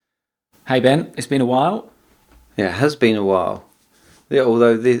Hey Ben, it's been a while. Yeah, it has been a while. Yeah,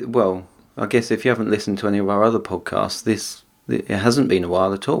 although, I guess if you haven't listened to any of our other podcasts, it hasn't been a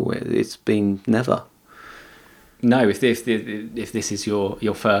while at all. It's been never. No, if this is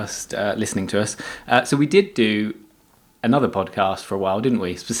your first listening to us, so we did do another podcast for a while, didn't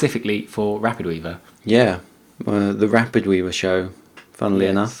we? Specifically for Rapid Weaver. Yeah, the Rapid Weaver show. Funnily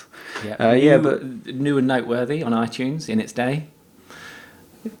enough. Yeah, but new and noteworthy on iTunes in its day.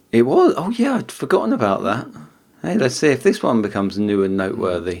 It was. Oh yeah, I'd forgotten about that. Hey, let's see if this one becomes new and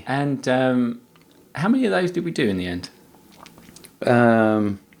noteworthy. And how many of those did we do in the end?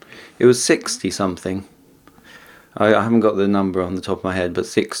 It was 60 something. I haven't got the number on the top of my head, but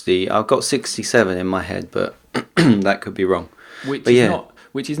 60. I've got 67 in my head, but that could be wrong.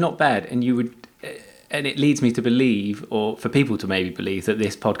 Which is not bad, and it leads me to believe, or for people to maybe believe, that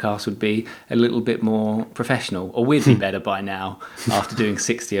this podcast would be a little bit more professional, or we'd be better by now after doing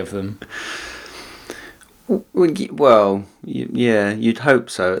 60 of them. Well, yeah, you'd hope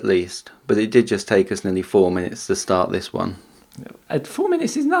so at least. But it did just take us nearly 4 minutes to start this one. 4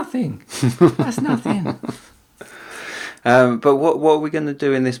 minutes is nothing. That's nothing. But what are we going to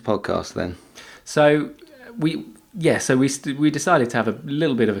do in this podcast then? So we decided to have a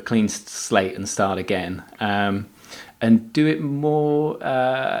little bit of a clean slate and start again, and do it more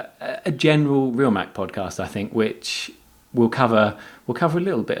a general Real Mac podcast, I think, which will cover a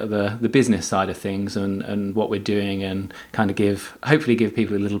little bit of the business side of things and what we're doing, and kind of hopefully give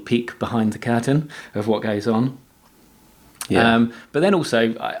people a little peek behind the curtain of what goes on. Yeah. But then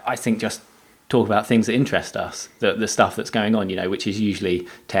also, I think just talk about things that interest us, the stuff that's going on, which is usually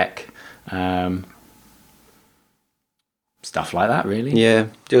tech, stuff like that, really. Yeah,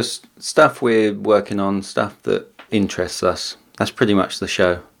 just stuff we're working on, stuff that interests us. That's pretty much the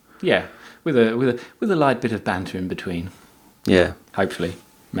show. Yeah, with a light bit of banter in between. Yeah, hopefully,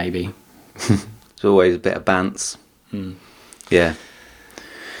 maybe. There's always a bit of bants. Yeah.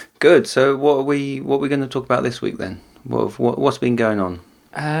 Good. So what are we going to talk about this week then? What's been going on?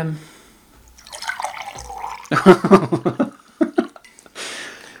 Are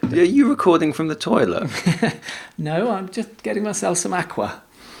you recording from the toilet? No, I'm just getting myself some aqua.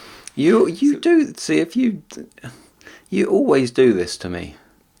 You do see, if you always do this to me.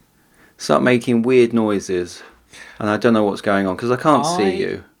 Start making weird noises, and I don't know what's going on because I can't see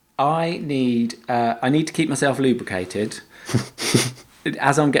you. I need to keep myself lubricated.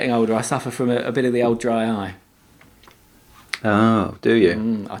 As I'm getting older, I suffer from a bit of the old dry eye. Oh, do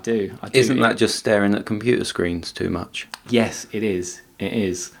you? I do. Isn't that just staring at computer screens too much? Yes, it is. It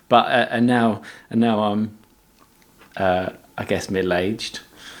is. But and now I'm, I guess, middle-aged.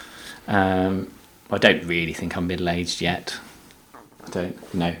 I don't really think I'm middle-aged yet. I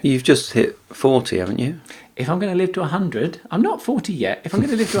don't know. You've just hit 40, haven't you? If I'm going to live to 100, I'm not 40 yet. If I'm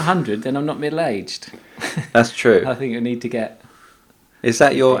going to live to 100, then I'm not middle-aged. That's true. I think I need to get... Is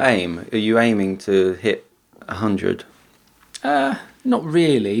that your aim? Are you aiming to hit 100? Not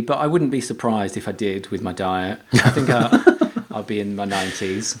really, but I wouldn't be surprised if I did with my diet. I think I'll be in my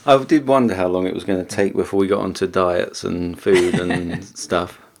 90s. I did wonder how long it was going to take before we got onto diets and food and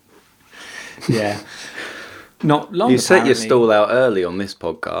stuff. Yeah. Not long. You set your stall out early on this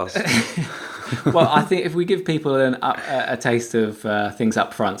podcast. Well, I think if we give people a taste of things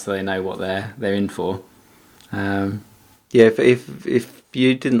up front so they know what they're in for. Yeah, if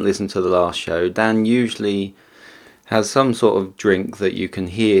you didn't listen to the last show, Dan usually has some sort of drink that you can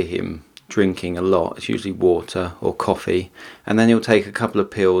hear him drinking a lot. It's usually water or coffee, and then he'll take a couple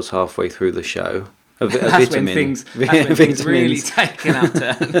of pills halfway through the show. That's when things really take an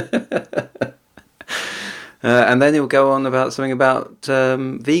upturn. And then he'll go on about something about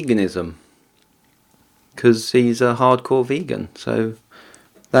veganism, because he's a hardcore vegan. So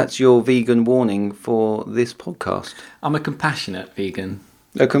that's your vegan warning for this podcast. I'm a compassionate vegan.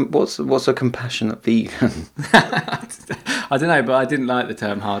 What's a compassionate vegan? I don't know, but I didn't like the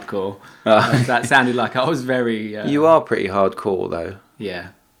term hardcore. That sounded like I was very... You are pretty hardcore, though. Yeah.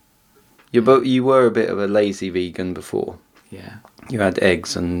 You were a bit of a lazy vegan before. Yeah. You had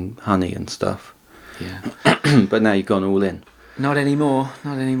eggs and honey and stuff. Yeah. But now you've gone all in. Not anymore.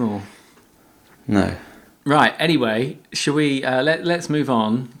 No. Right, anyway, shall we... let's move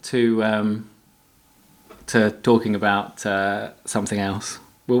on to talking about something else.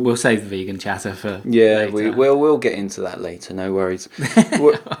 We'll save the vegan chatter for later. We'll get into that later. No worries.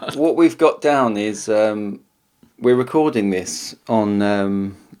 What we've got down is we're recording this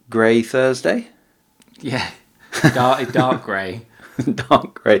on Grey Thursday. Yeah, dark grey.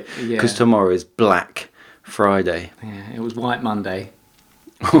 Dark grey. Because tomorrow is Black Friday. Yeah, it was White Monday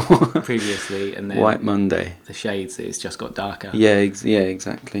previously, and then White Monday. The shades. It's just got darker. Yeah,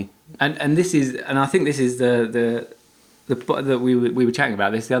 exactly. And this is, and I think this is that we were chatting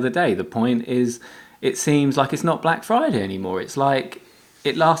about this the other day. The point is, it seems like it's not Black Friday anymore. It's like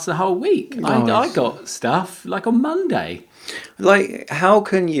it lasts the whole week. I got stuff like on Monday. Like, how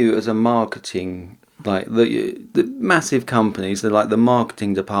can you, as a marketing, like the massive companies, they're like the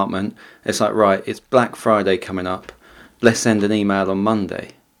marketing department. It's like, right, it's Black Friday coming up. Let's send an email on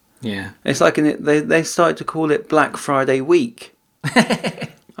Monday. Yeah, it's like they started to call it Black Friday week.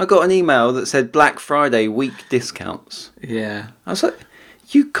 I got an email that said Black Friday week discounts. Yeah, I was like,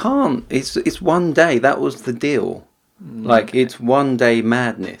 you can't. It's one day. That was the deal. Like, it's one day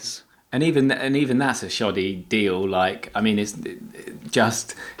madness. and even that's a shoddy deal. Like, I mean, it's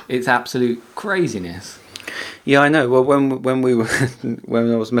absolute craziness. Yeah, I know. Well, when we were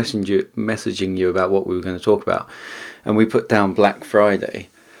when I was messaging you about what we were going to talk about, and we put down Black Friday,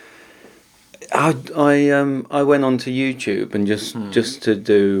 I went onto YouTube and just to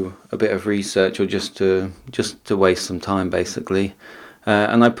do a bit of research, or just to waste some time, basically,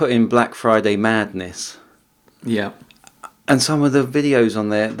 and I put in Black Friday madness. Yeah. And some of the videos on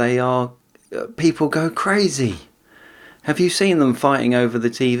there, they are people go crazy. Have you seen them fighting over the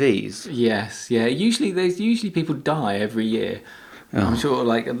TVs? Yes, yeah. There's usually people die every year. Oh. I'm sure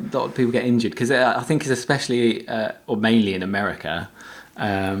like a lot of people get injured because I think it's especially or mainly in America,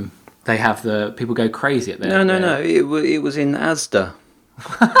 they have the people go crazy at their. No. It was in Asda.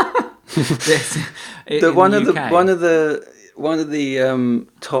 One of the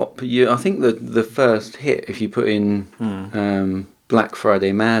top. I think the first hit, if you put in Black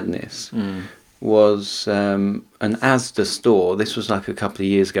Friday Madness, was an Asda store. This was like a couple of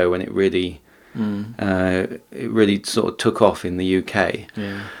years ago when it really sort of took off in the UK.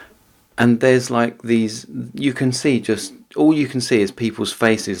 Yeah. And there's like these, you can see all you can see is people's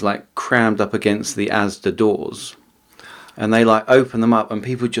faces like crammed up against the Asda doors, and they like open them up and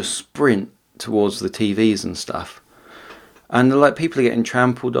people just sprint towards the TVs and stuff, and they're like, people are getting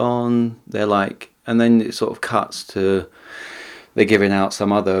trampled on. They're like, and then it sort of cuts to they're giving out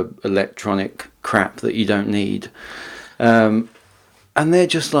some other electronic crap that you don't need, and they're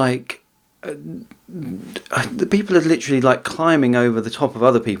just like, the people are literally like climbing over the top of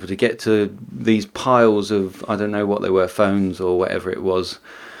other people to get to these piles of, I don't know what they were, phones or whatever it was.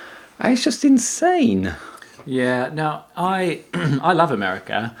 It's just insane. Yeah. Now I love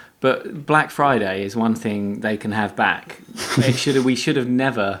America, but Black Friday is one thing they can have back. We should have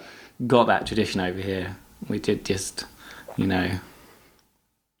never got that tradition over here. We did just,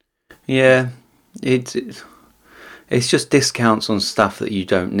 Yeah, it's just discounts on stuff that you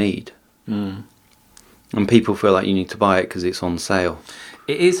don't need. And people feel like you need to buy it because it's on sale.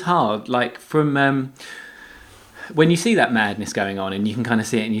 It is hard, like from when you see that madness going on and you can kind of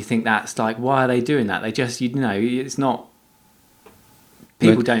see it and you think that's like, why are they doing that? They just, it's not,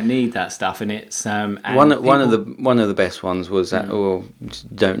 people don't need that stuff, and it's and one of the best ones was that,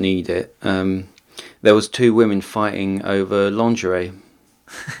 don't need it. There was two women fighting over lingerie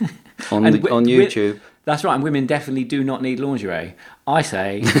on YouTube. That's right, and women definitely do not need lingerie. I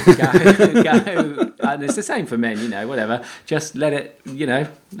say, go, and it's the same for men, whatever. Just let it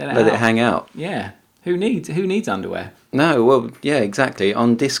hang out. Yeah. Who needs underwear? No, well, yeah, exactly.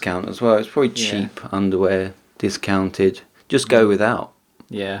 On discount as well. It's probably cheap underwear, discounted. Just go without.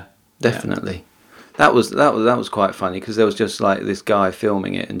 Yeah. Definitely. Yeah. That was quite funny because there was just like this guy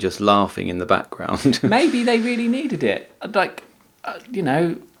filming it and just laughing in the background. Maybe they really needed it. Like,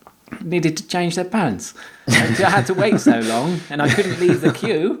 needed to change their pants. I had to wait so long and I couldn't leave the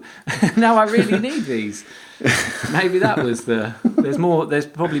queue. Now I really need these. Maybe that was there's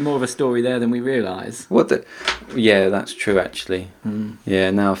probably more of a story there than we realise. Yeah, that's true actually.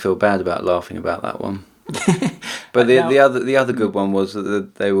 Yeah, now I feel bad about laughing about that one. But the other good one was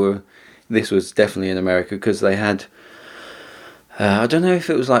that this was definitely in America because they had I don't know if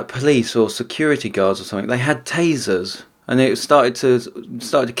it was like police or security guards or something. They had tasers. And it started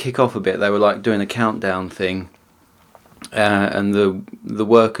to kick off a bit. They were like doing a countdown thing, and the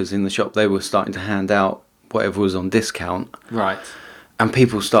workers in the shop, they were starting to hand out whatever was on discount. Right. And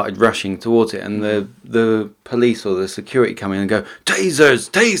people started rushing towards it, and the police or the security come in and go, tasers,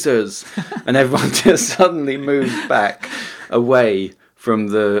 tasers, and everyone just suddenly moves back away from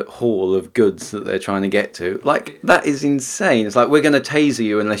the hall of goods that they're trying to get to. Like, that is insane. It's like, we're going to taser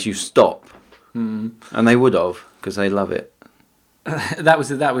you unless you stop. And they would have. Because they love it. That was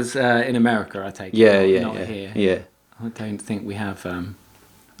in America, I take it. Yeah, not here. Yeah. I don't think we have.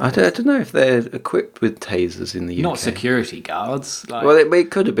 I don't know if they're equipped with tasers in the UK. Not security guards. Well, it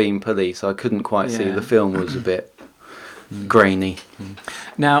could have been police. I couldn't quite see. The film was a bit grainy.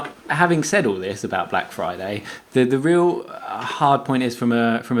 Now, having said all this about Black Friday, the real hard point is from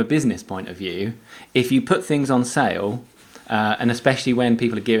a business point of view. If you put things on sale, and especially when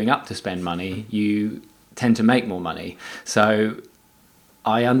people are gearing up to spend money, you tend to make more money. So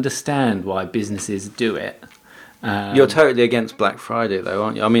I understand why businesses do it. You're totally against Black Friday, though,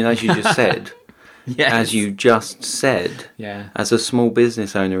 aren't you? I mean, as you just said, Yes. as you just said, Yeah. as a small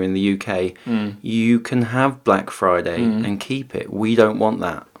business owner in the UK, you can have Black Friday and keep it. We don't want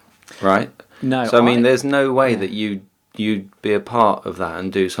that, right? No. So I mean, there's no way that you'd be a part of that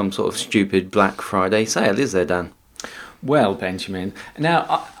and do some sort of stupid Black Friday sale, is there, Dan? Well, Benjamin,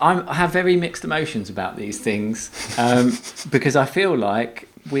 now I have very mixed emotions about these things because I feel like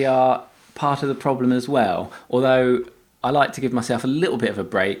we are part of the problem as well. Although I like to give myself a little bit of a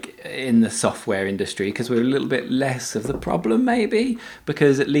break in the software industry because we're a little bit less of the problem, maybe,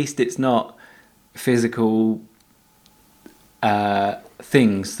 because at least it's not physical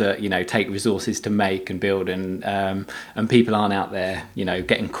things that take resources to make and build, and people aren't out there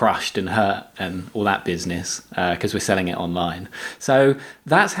getting crushed and hurt and all that business because we're selling it online. So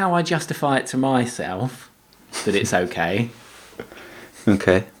that's how I justify it to myself that it's okay.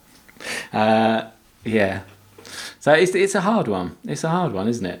 Okay. Yeah. So it's a hard one. It's a hard one,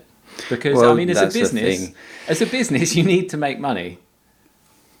 isn't it? Because Well, I mean, that's the as a business, you need to make money.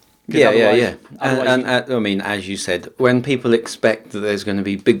 'Cause Yeah. otherwise And I mean, as you said, when people expect that there's going to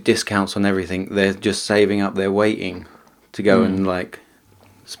be big discounts on everything, they're just saving up. They're waiting to go and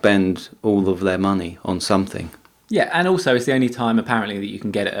spend all of their money on something. Yeah, and also it's the only time apparently that you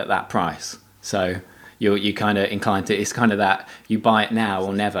can get it at that price. So you kind of inclined to, it's kind of that you buy it now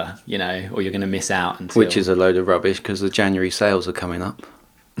or never, or you're going to miss out until. Which is a load of rubbish because the January sales are coming up.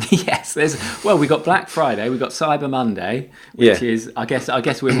 Yes, we got Black Friday, we got Cyber Monday, which is I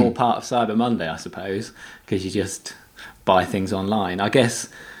guess we're more part of Cyber Monday, I suppose, because you just buy things online. I guess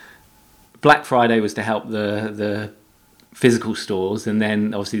Black Friday was to help the physical stores, and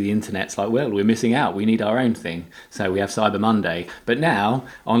then obviously the internet's like, well, we're missing out, we need our own thing, so we have Cyber Monday. But now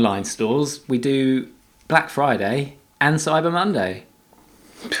online stores, we do Black Friday and Cyber Monday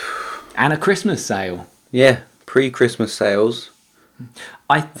and a Christmas sale. Yeah, pre-Christmas sales.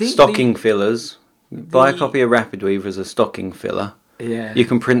 I think stocking fillers. Buy a copy of Rapid Weaver as a stocking filler. Yeah. You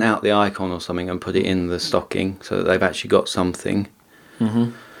can print out the icon or something and put it in the stocking so that they've actually got something.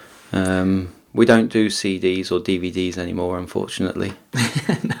 We don't do CDs or DVDs anymore, unfortunately.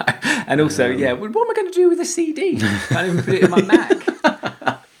 No. And also, what am I going to do with a CD? Can't even put it in my Mac.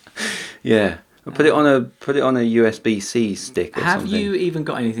 Yeah. Put it on a USB-C stick or something. Have you even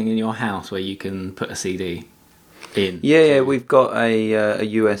got anything in your house where you can put a CD in? Yeah, we've got a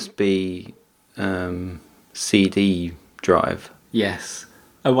USB CD drive. Yes.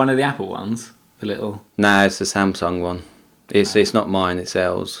 Oh, one of the Apple ones? The little... Nah, it's the Samsung one. It's not mine, it's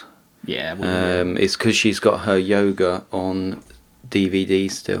Els. Yeah. It's because she's got her yoga on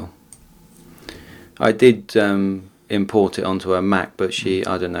DVD still. I did import it onto her Mac, but she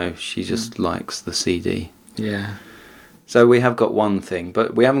just likes the CD. Yeah. So we have got one thing,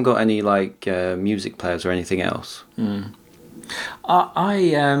 but we haven't got any music players or anything else. I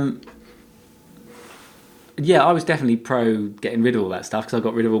was definitely pro getting rid of all that stuff because I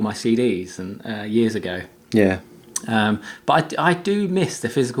got rid of all my CDs and years ago. Yeah. But I do miss the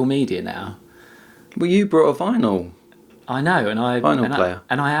physical media now. Well, you brought a vinyl. I know, Vinyl player.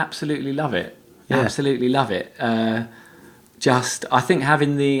 I absolutely love it. Yeah. Absolutely love it. I think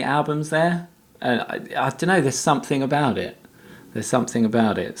having the albums there, I don't know. There's something about it.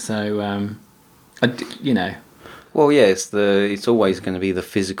 So, Well, yeah, it's always going to be the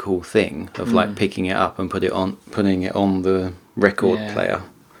physical thing of picking it up and putting it on the record player.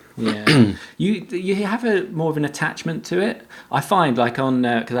 Yeah, you have more of an attachment to it. I find on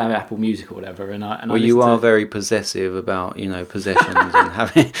because I have Apple Music or whatever, and you are very possessive about possessions and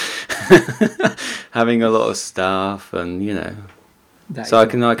having a lot of stuff and So I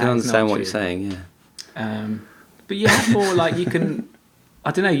can understand what you're saying. Yeah. But you have more you can.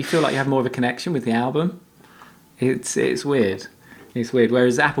 I don't know. You feel like you have more of a connection with the album. It's weird. It's weird.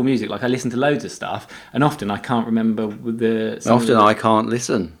 Whereas Apple Music, I listen to loads of stuff, and often I can't remember I can't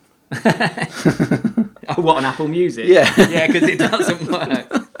listen. Oh, what, on Apple Music? Yeah. Yeah, because it doesn't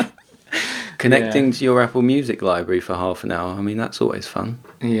work. Connecting to your Apple Music library for half an hour. I mean, that's always fun.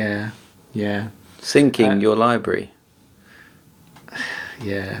 Yeah. Syncing your library.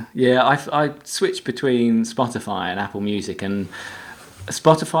 Yeah. I switched between Spotify and Apple Music, and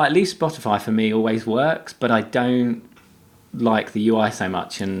Spotify, at least Spotify for me, always works, but I don't like the UI so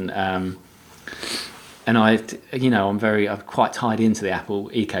much, and I'm quite tied into the Apple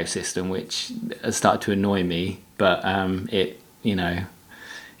ecosystem, which has started to annoy me but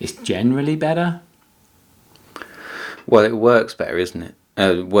it's generally better. Well, it works better, isn't it?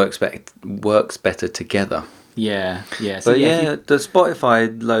 Works better together. Yeah, yeah. So But yeah, the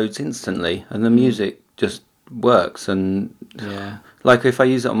Spotify loads instantly, and the music just works. And yeah, like if I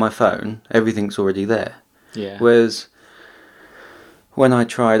use it on my phone, everything's already there. yeah. Whereas when I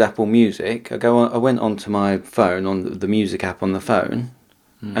tried Apple Music, I went onto my phone on the music app on the phone,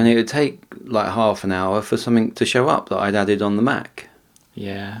 and it would take like half an hour for something to show up that I'd added on the Mac.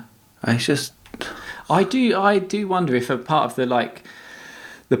 Yeah. It's just I do wonder if a part of the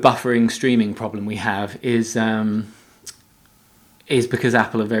buffering streaming problem we have is because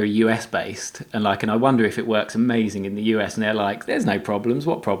Apple are very US based, and I wonder if it works amazing in the US and they're like, there's no problems,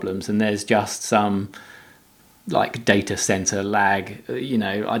 what problems? And there's just some like data center lag,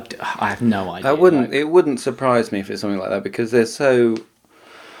 I have no idea. it wouldn't surprise me if it's something like that, because they're so,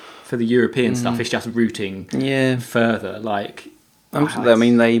 for the European stuff, it's just routing further. I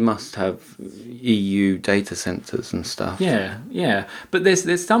mean, they must have EU data centers and stuff. Yeah. But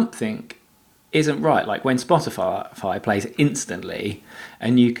there's something isn't right. Like when Spotify plays instantly,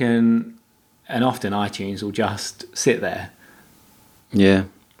 and often iTunes will just sit there. Yeah.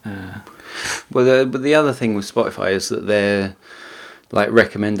 But the other thing with Spotify is that their like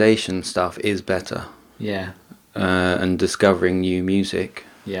recommendation stuff is better. Yeah. And discovering new music.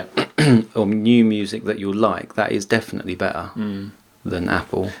 Yeah. Or new music that you'll like, that is definitely better than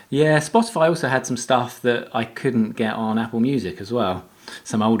Apple. Yeah, Spotify also had some stuff that I couldn't get on Apple Music as well.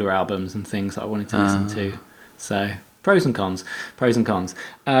 Some older albums and things that I wanted to listen to. So, pros and cons.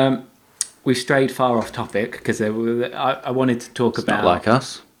 We've strayed far off topic because I wanted to talk about... Not like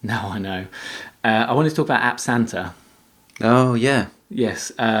us. No, I know. I wanted to talk about App Santa. Oh, yeah.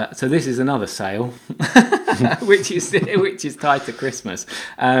 Yes. So this is another sale, which is tied to Christmas.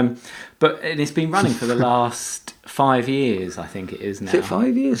 But it's been running for the last 5 years, I think it is now. Is it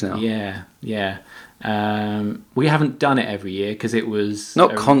 5 years now? Yeah. We haven't done it every year because it was...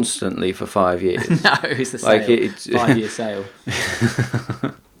 Not constantly for 5 years. No, it's a sale. It's 5-year sale.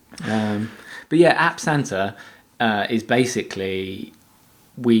 But yeah, App Santa is basically...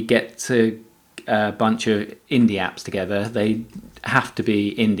 We get to a bunch of indie apps together. They have to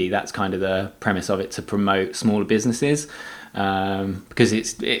be indie. That's kind of the premise of it, to promote smaller businesses, because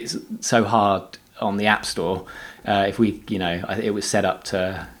it's so hard on the App Store. It was set up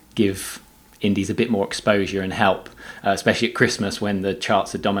to give indies a bit more exposure and help, especially at Christmas when the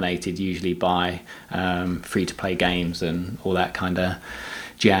charts are dominated usually by free-to-play games and all that kind of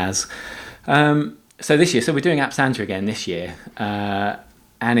jazz. So we're doing App Santa again this year.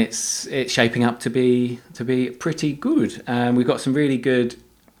 And it's shaping up to be pretty good. We've got some really good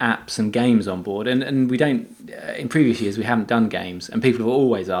apps and games on board, and we don't. In previous years, we haven't done games, and people have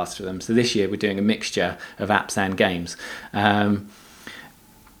always asked for them. So this year, we're doing a mixture of apps and games, and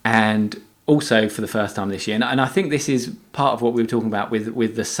also for the first time this year. And I think this is part of what we were talking about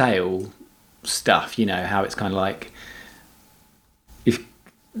with the sale stuff. How it's kind of like if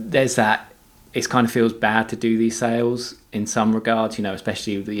there's that. It kind of feels bad to do these sales in some regards,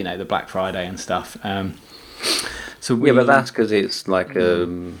 especially the Black Friday and stuff. But that's because it's like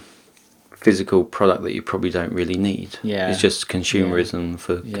a physical product that you probably don't really need. Yeah, it's just consumerism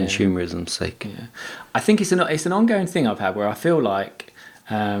for consumerism's sake. Yeah, I think it's an ongoing thing I've had where I feel like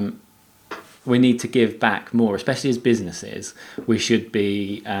we need to give back more, especially as businesses. We should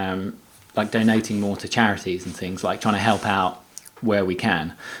be donating more to charities and things, like trying to help out where we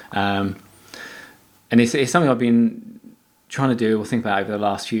can. And it's something I've been trying to do or think about over the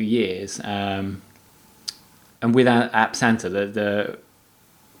last few years. And with App Santa,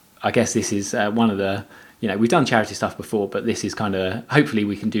 I guess this is one of the, we've done charity stuff before, but this is kind of, hopefully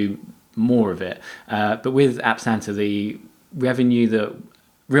we can do more of it. But with App Santa, the revenue that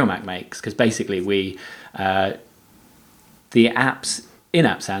RealMac makes, because basically the apps in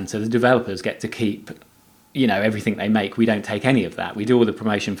App Santa, the developers get to keep everything they make. We don't take any of that. We do all the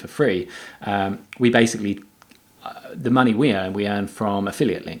promotion for free. We basically, the money we earn from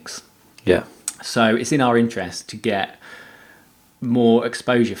affiliate links. Yeah. So it's in our interest to get more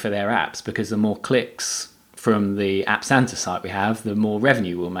exposure for their apps, because the more clicks from the App Santa site we have, the more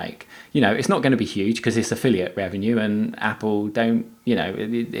revenue we'll make. It's not going to be huge because it's affiliate revenue, and Apple don't,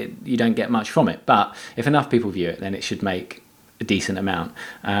 you don't get much from it. But if enough people view it, then it should make a decent amount.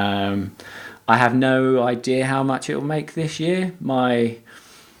 I have no idea how much it will make this year.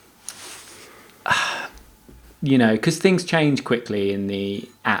 Because things change quickly in the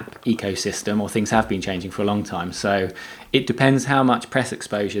app ecosystem, or things have been changing for a long time. So it depends how much press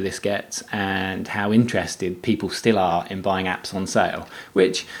exposure this gets and how interested people still are in buying apps on sale,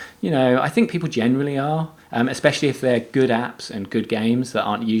 which, I think people generally are. especially if they're good apps and good games that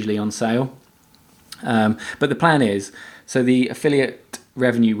aren't usually on sale. But the plan is, so the affiliate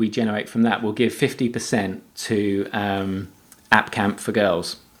revenue we generate from that will give 50% to App Camp for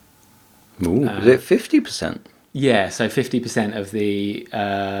Girls. Ooh, is it 50%? Yeah, so 50% of the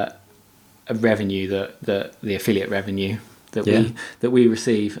revenue, the affiliate revenue that we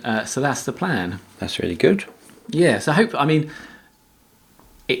receive. So that's the plan. That's really good. Yeah, so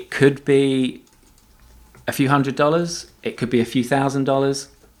it could be a few $100s, it could be a few $1,000s.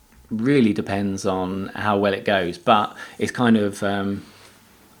 Really depends on how well it goes, but it's kind of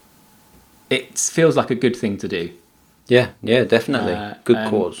it feels like a good thing to do. Yeah, definitely. Good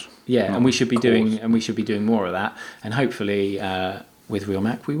cause. Yeah, and we should be doing more of that, and hopefully with Real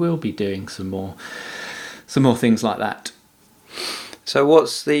Mac we will be doing some more things like that. So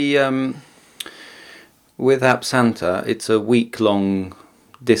what's the with App Santa? It's a week-long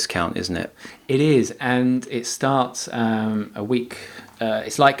discount, isn't it? It is, and it starts a week.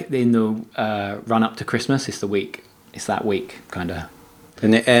 It's like in the run up to Christmas. It's that week, kind of.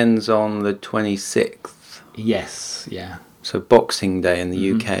 And it ends on the 26th. Yes, yeah. So Boxing Day in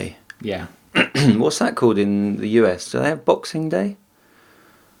the UK. Yeah. What's that called in the US? Do they have Boxing Day?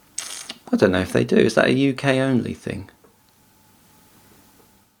 I don't know if they do. Is that a UK only thing?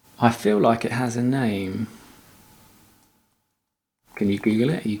 I feel like it has a name. Can you Google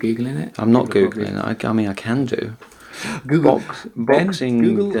it? Are you Googling it? I'm not Googling it. I mean, I can do. Google. Boxing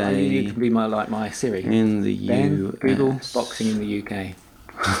Google, Day. You can be my Siri. In the US. Google boxing in the UK.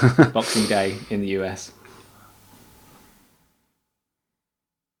 Boxing Day in the US.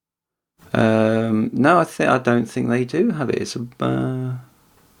 No, I don't think they do have it. It's a.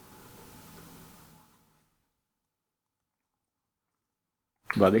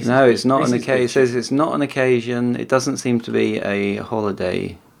 Well, it's not an occasion. It says it's not an occasion. It doesn't seem to be a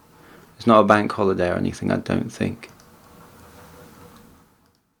holiday. It's not a bank holiday or anything, I don't think.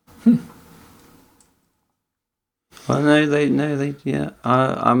 Well, no, yeah.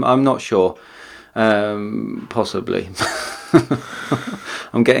 I'm not sure. Possibly.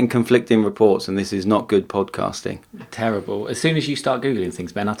 I'm getting conflicting reports, and this is not good podcasting. Terrible. As soon as you start Googling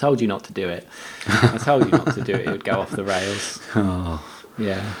things, Ben, I told you not to do it. I told you not to do it. It would go off the rails. Oh.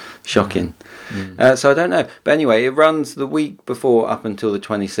 Yeah. Shocking. So I don't know. But anyway, it runs the week before up until the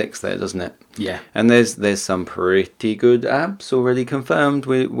 26th there, doesn't it? Yeah. And there's some pretty good apps already confirmed.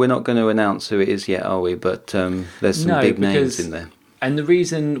 We're not going to announce who it is yet, are we? But there's some big names in there. And the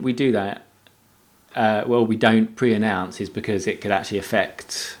reason we do that, we don't pre-announce, is because it could actually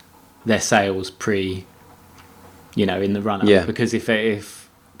affect their sales in the run-up. Yeah. Because if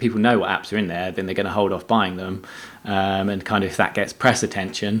people know what apps are in there, then they're going to hold off buying them. And kind of if that gets press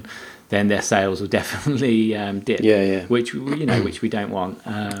attention, then their sales will definitely dip. Yeah. Which we don't want.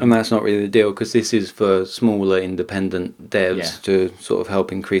 And that's not really the deal, because this is for smaller independent devs to sort of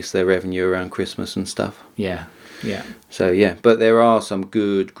help increase their revenue around Christmas and stuff. Yeah. So but there are some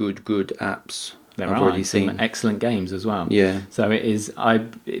good apps. I've already seen some excellent games as well. Yeah. So it is.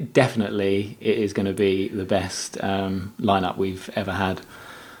 It is going to be the best lineup we've ever had.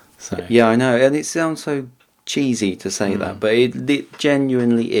 So. Yeah, I know, and it sounds so cheesy to say that, but it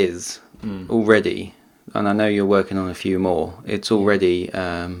genuinely is already. And I know you're working on a few more. It's already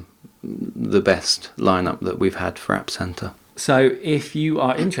the best lineup that we've had for App Santa. So if you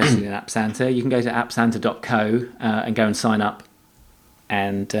are interested in App Santa, you can go to appsanta.co and go and sign up,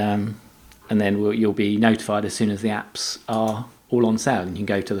 and then you'll be notified as soon as the apps are all on sale, and you can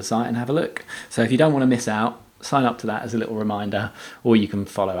go to the site and have a look. So if you don't want to miss out, sign up to that as a little reminder, or you can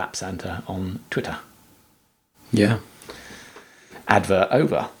follow App Santa on Twitter. Yeah. Advert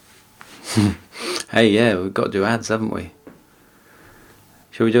over. Hey, yeah, we've got to do ads, haven't we?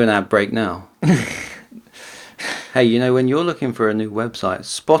 Shall we do an ad break now? Hey, when you're looking for a new website,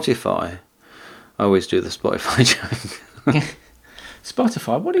 Spotify. I always do the Spotify joke.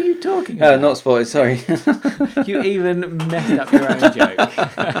 Spotify? What are you talking about? Not Spotify, sorry. You even messed up your own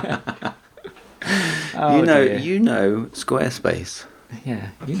joke. Oh, you know Squarespace. Yeah,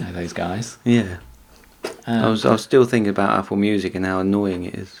 you know those guys. Yeah. I was still thinking about Apple Music and how annoying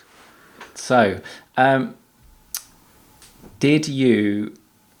it is. So, did you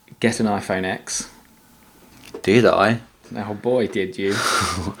get an iPhone X? Did I? Oh boy, did you.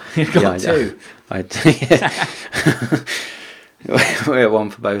 You got two. I did, yeah. We have one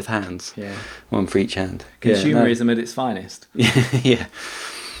for both hands. Yeah. One for each hand. Consumerism at its finest. Yeah.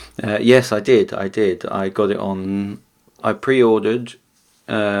 Yes, I did. I got it on. I pre-ordered,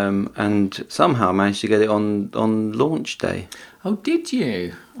 and somehow managed to get it on launch day. Oh, did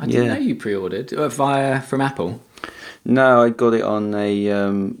you? I didn't know you pre-ordered from Apple. No, I got it on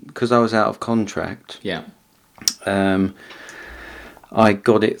because I was out of contract. Yeah. I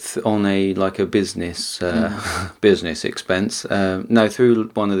got it on a business business expense. No, through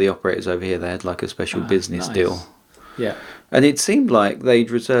one of the operators over here. They had like a special business nice. deal, Yeah. and it seemed like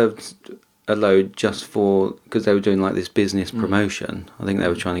they'd reserved a load just for because they were doing like this business promotion. I think they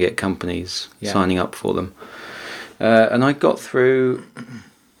were trying to get companies signing up for them, and I got through.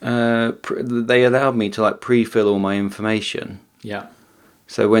 They allowed me to like pre-fill all my information. Yeah.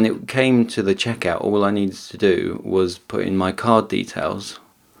 So when it came to the checkout, all I needed to do was put in my card details.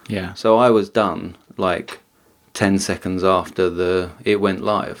 Yeah. So I was done like 10 seconds after it went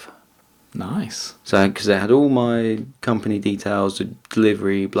live. Nice. So because it had all my company details, the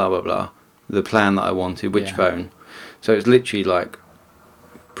delivery, blah blah blah, the plan that I wanted, which phone. So it's literally like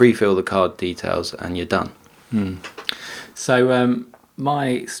pre-fill the card details and you're done. So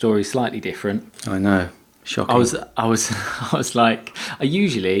my story's slightly different. I know. Shocking. I was like,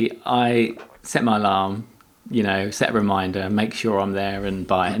 I set my alarm, set a reminder, make sure I'm there and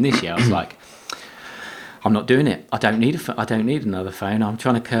buy it. And this year I was like, I'm not doing it. I don't need another phone. I'm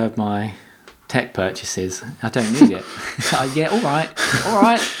trying to curb my tech purchases. I don't need it. Yeah, all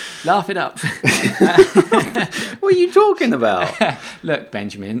right, laugh it up. What are you talking about? Look,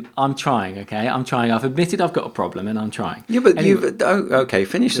 Benjamin, I'm trying, okay? I'm trying. I've admitted I've got a problem and I'm trying. Yeah, but Anyway, okay,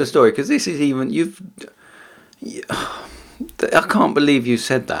 finish the story, because this is even, I can't believe you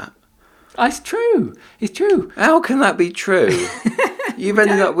said that. it's true. It's true. How can that be true? You've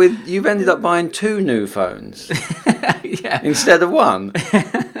ended up buying 2 new phones Yeah. instead of 1.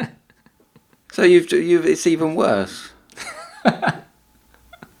 So it's even worse.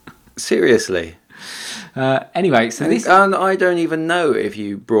 Seriously. Anyway, so this... And I don't even know if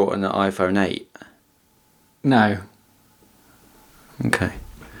you brought an iPhone 8. No. Okay.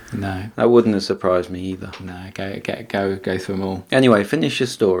 No. That wouldn't have surprised me either. No, go through them all. Anyway, finish your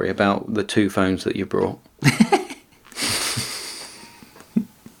story about the 2 phones that you brought.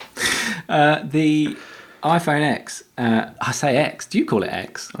 The iPhone X, I say X, do you call it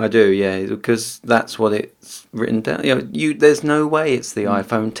X? I do, yeah, because that's what it's written down. There's no way it's the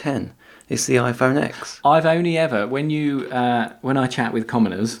iPhone 10. It's the iPhone X. I've only ever, when I chat with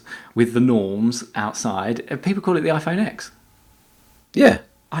commoners, with the norms outside, people call it the iPhone X. Yeah,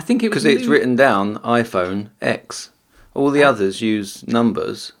 I think it was... because it's written down iPhone X. All the others use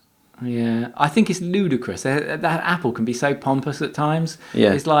numbers. Yeah, I think it's ludicrous. That Apple can be so pompous at times.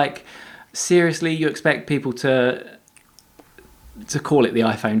 Yeah. It's like, seriously, you expect people to call it the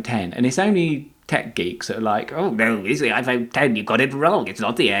iPhone 10, and it's only tech geeks that are like, oh no, it's the iPhone 10, you got it wrong, it's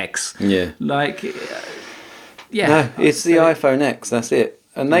not the X. Yeah. Like, yeah. No, it's the iPhone X, that's it.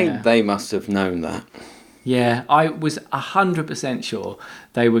 And they must have known that. Yeah, I was 100% sure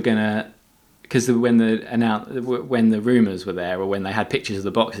they were gonna, because when the rumours were there, or when they had pictures of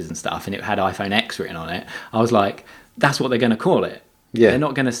the boxes and stuff, and it had iPhone X written on it, I was like, that's what they're going to call it. Yeah. They're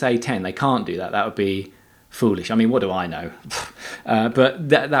not going to say 10. They can't do that. That would be foolish. I mean, what do I know? But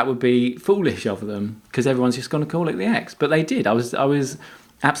that would be foolish of them, because everyone's just going to call it the X. But they did. I was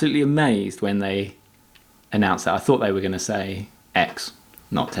absolutely amazed when they announced that. I thought they were going to say X,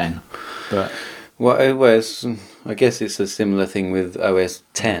 not 10. But Well, I guess it's a similar thing with OS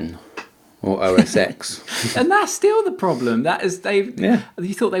 10 or OS X. and that's still the problem. That is,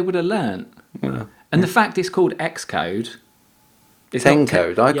 you thought they would have learnt. Yeah. And the fact it's called Xcode. It's 10 not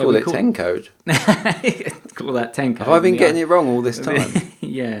code. I call it 10 code. Call that 10 code. Have I been getting it wrong all this time?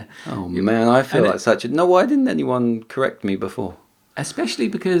 Yeah. Oh man, I feel And like such a... No, why didn't anyone correct me before? Especially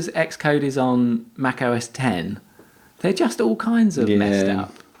because Xcode is on Mac OS 10. They're just all kinds of messed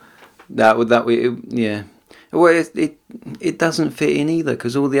up. Yeah. Well, it doesn't fit in either,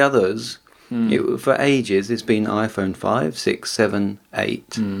 because all the others, for ages, it's been iPhone 5, 6, 7,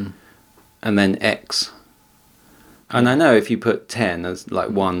 8, and then X. And I know if you put 10 as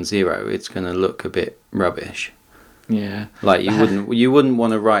like 10, it's going to look a bit rubbish. Yeah. Like you wouldn't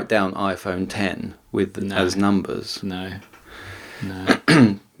want to write down iPhone 10 as numbers. No.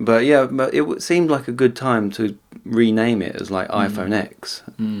 But yeah, but it seemed like a good time to rename it as like iPhone X.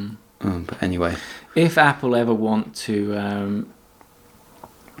 But anyway, If Apple ever want to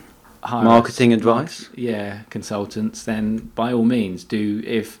hire marketing advice. Consultants, then by all means do.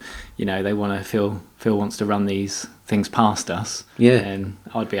 If they want to, Phil wants to run these things past us, then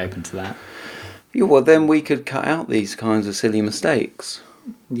I'd be open to that. Yeah, well, then we could cut out these kinds of silly mistakes.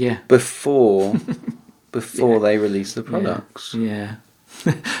 Yeah. Before they release the products. Yeah.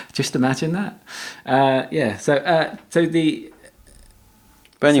 Just imagine that. So the.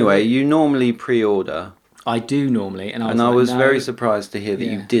 But anyway, you normally pre-order. I do normally, and I was very surprised to hear that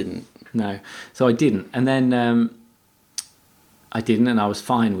you didn't. No, so I didn't, and then I didn't, and I was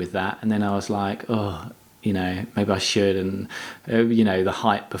fine with that. And then I was like, oh, maybe I should, and the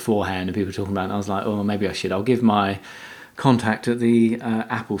hype beforehand, and people were talking about it, and I was like, oh, maybe I should. I'll give my contact at the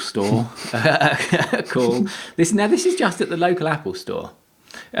Apple store a call. This is just at the local Apple store,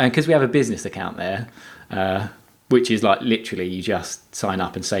 because we have a business account there, which is like literally you just sign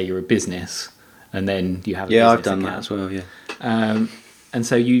up and say you're a business, and then you have a business I've done account. that as well. Yeah, and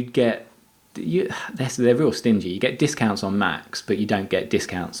so they're real stingy. You get discounts on Macs, but you don't get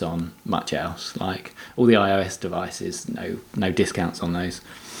discounts on much else. Like all the iOS devices, no discounts on those.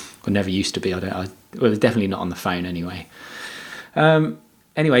 Or never used to be. Well, it's definitely not on the phone anyway.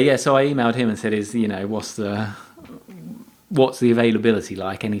 Anyway, yeah. So I emailed him and said, what's the availability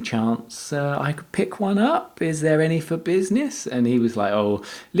like? Any chance I could pick one up? Is there any for business? And he was like, oh,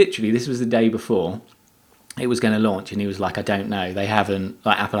 literally, this was the day before it was going to launch, and he was like, I don't know.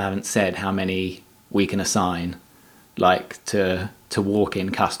 Apple haven't said how many we can assign, like to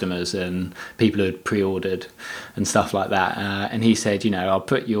walk-in customers and people who had pre-ordered and stuff like that. And he said, I'll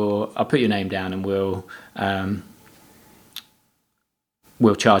put your name down, and we'll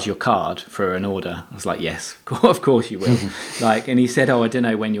charge your card for an order. I was like, yes, of course you will. And he said, oh, I don't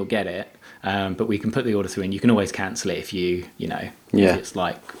know when you'll get it, but we can put the order through, and you can always cancel it if if it's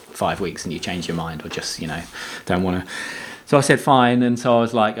like 5 weeks and you change your mind, or just don't want to. So I said fine, and so I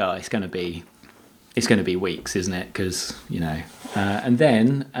was like, oh, it's going to be weeks, isn't it? Because and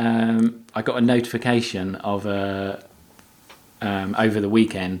then I got a notification of over the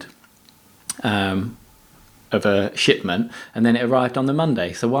weekend of a shipment, and then it arrived on the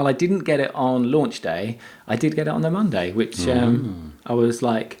Monday. So while I didn't get it on launch day, I did get it on the Monday, which I was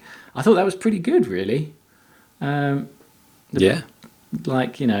like, I thought that was pretty good, really. Yeah.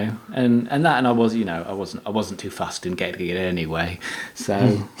 And I wasn't too fussed in getting it anyway,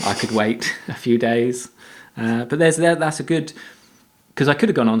 so I could wait a few days. But that's a good, because I could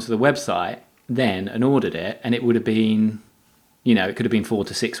have gone onto the website then and ordered it, and it would have been, it could have been 4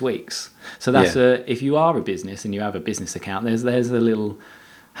 to 6 weeks. So that's if you are a business and you have a business account, there's a little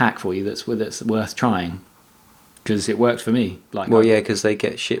hack for you that's worth trying, because it worked for me. Because they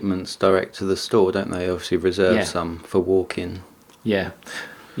get shipments direct to the store, don't they? Obviously reserve some for walk-in. Yeah,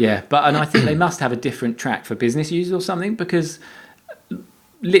 and I think they must have a different track for business users or something, because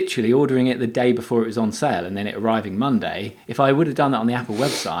literally ordering it the day before it was on sale and then it arriving Monday, if I would have done that on the Apple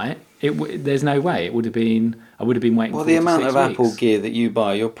website, there's no way. I would have been waiting. Well, for the amount of 6 weeks. Apple gear that you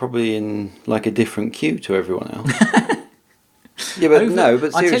buy, you're probably in like a different queue to everyone else. Yeah, but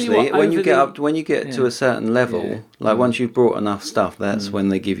seriously, when you get to a certain level, once you've brought enough stuff, that's when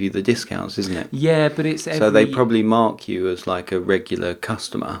they give you the discounts, isn't it? Yeah, but it's so they probably mark you as like a regular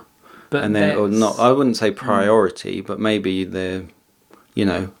customer, or not. I wouldn't say priority, but maybe they're,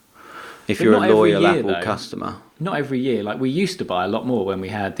 if you're a loyal Apple customer. Not every year. Like we used to buy a lot more when we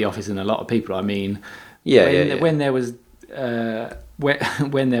had the office and a lot of people. I mean, when there was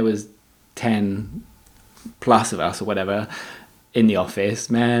when there was 10 plus of us or whatever in the office,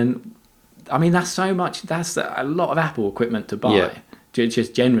 man, I mean, that's a lot of Apple equipment to buy,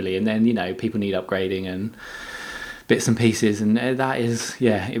 just generally. And then, people need upgrading and bits and pieces. And that is,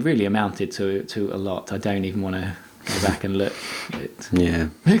 it really amounted to a lot. I don't even want to go back and look. It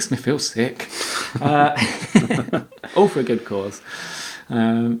makes me feel sick. All for a good cause.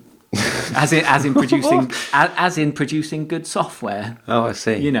 As in producing good software. Oh, I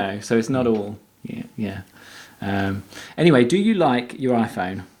see. So it's not all, anyway, do you like your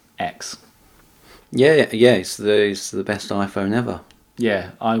iPhone X? Yeah, it's the best iPhone ever. Yeah,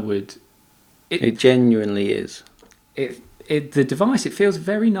 I would. It genuinely is. The device, it feels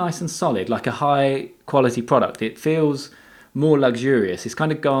very nice and solid, like a high quality product. It feels more luxurious. It's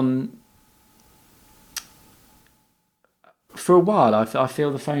kind of gone. For a while, I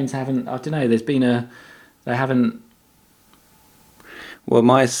feel the phones haven't. I don't know. They haven't. Well,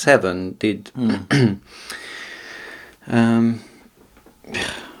 my 7 did. I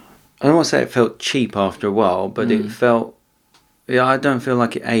don't want to say it felt cheap after a while, but it felt. Yeah, I don't feel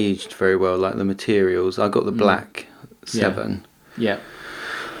like it aged very well. Like the materials, I got the black 7. Yeah.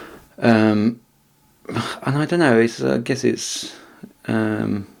 And I don't know. I guess it's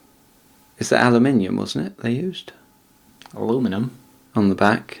the aluminium, wasn't it? They used aluminum on the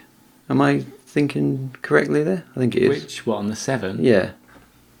back. Am I thinking correctly there? I think it is. Which one? The 7? Yeah.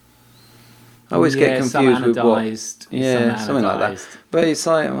 I always get confused with what. Something like that. But it's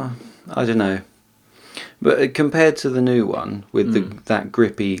like I don't know. But compared to the new one with that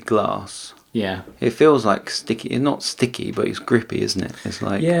grippy glass, it feels like sticky. It's not sticky, but it's grippy, isn't it? It's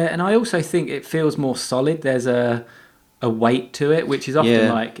like and I also think it feels more solid. There's a weight to it, which is often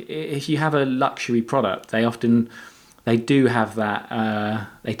like if you have a luxury product, they often they do have that.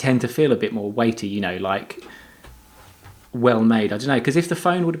 They tend to feel a bit more weighty, you know, like well made. I don't know, because if the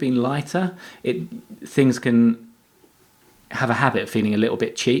phone would have been lighter, things can have a habit of feeling a little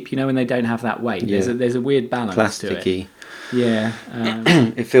bit cheap, you know, when they don't have that weight. Yeah. There's a weird balance to it. Plasticky. Yeah.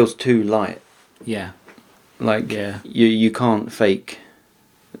 It feels too light. Yeah. Like Yeah. you can't fake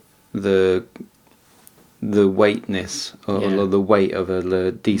the weightness or Yeah. the weight of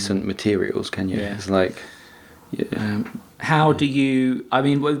a decent materials, can you? Yeah. It's like, How do you? I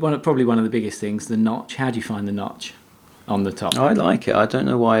mean, probably one of the biggest things, the notch. How do you find the notch on the top? I like it. I don't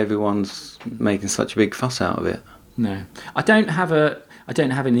know why everyone's making such a big fuss out of it. No, I don't have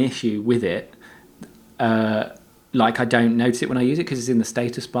an issue with it. Like I don't notice it when I use it because it's in the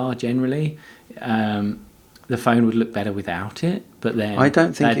status bar generally. The phone would look better without it, but then I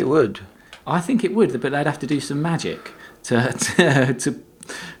don't think it would. I think it would, but they'd have to do some magic to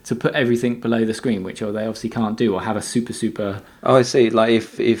put everything below the screen, which they obviously can't do, or have a super. Oh, I see. Like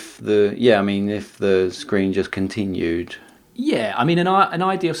if the screen just continued. Yeah, I mean, an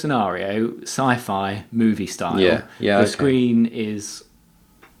ideal scenario, sci-fi movie style. Yeah, The okay. screen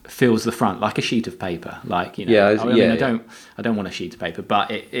fills the front like a sheet of paper, like, you know. Yeah, I don't want a sheet of paper,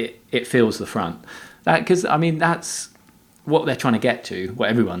 but it fills the front. Because I mean, that's what they're trying to get to, what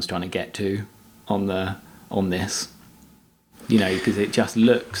everyone's trying to get to on this. You know, because it just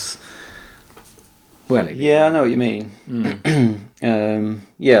looks well. Yeah, I know what you mean.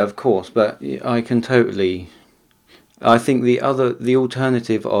 Yeah, of course, but I can totally. I think the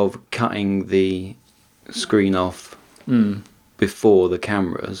alternative of cutting the screen off before the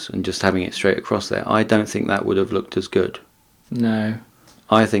cameras and just having it straight across there, I don't think that would have looked as good. No.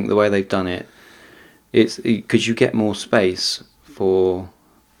 I think the way they've done it, it's because you get more space for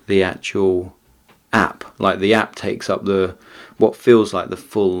the actual app. Like the app takes up what feels like the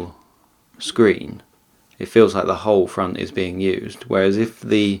full screen. It feels like the whole front is being used. Whereas if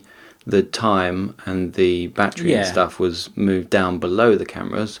the time and the battery and stuff was moved down below the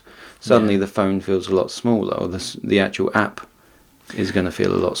cameras, suddenly the phone feels a lot smaller, or the actual app is going to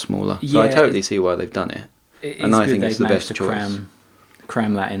feel a lot smaller. So I totally see why they've done it. And I think it's the best choice.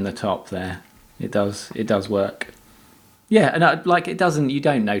 Cram that in the top there. It does work. Yeah, and it doesn't. You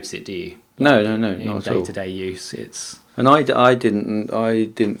don't notice it, do you? No, not In at all. day-to-day use, it's. And I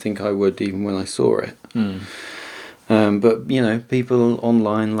didn't think I would even when I saw it. But you know, people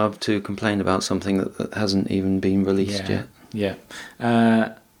online love to complain about something that hasn't even been released yet. Yeah.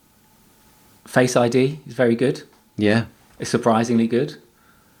 Face ID is very good. Yeah. It's surprisingly good.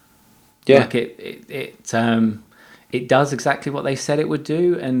 Yeah. Like it does exactly what they said it would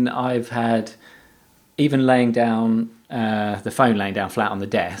do, and I've had, even laying down the phone laying down flat on the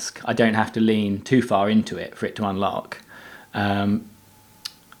desk, I don't have to lean too far into it for it to unlock. And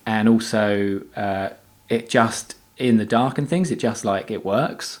also it just, in the dark and things, it just like it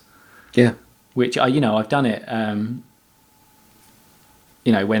works. Yeah. Which I've done it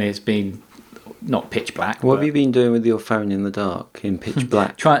when it's been not pitch black. What have you been doing with your phone in the dark, in pitch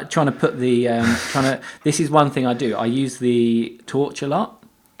black? Trying to put the this is one thing I do. I use the torch a lot.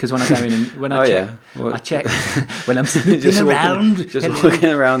 Because when I go in and when I check when I'm snooping walking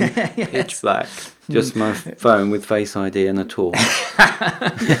around pitch black, just my phone with Face ID and a torch.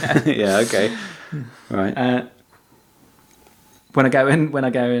 Yeah, okay, right. When I go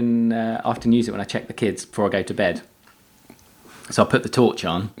in, I often use it when I check the kids before I go to bed. So I put the torch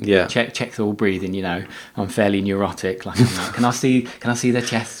on. Yeah. Check they're all breathing. You know, I'm fairly neurotic. Like, can I see their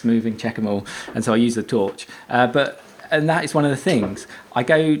chests moving? Check them all. And so I use the torch. And that is one of the things. I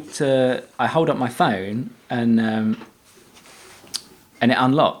hold up my phone and it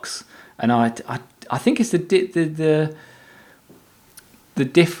unlocks. And I think it's the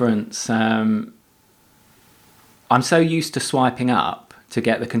difference. I'm so used to swiping up to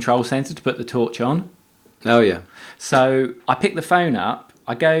get the control center to put the torch on. Oh yeah. So I pick the phone up.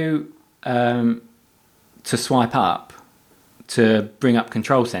 I go to swipe up to bring up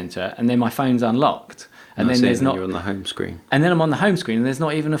control center, and then my phone's unlocked. And then there's not. You're on the home screen. And then I'm on the home screen, and there's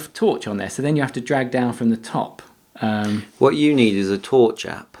not even a torch on there. So then you have to drag down from the top. What you need is a torch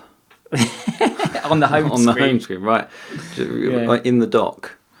app on the home on screen. the home screen, right? Like in the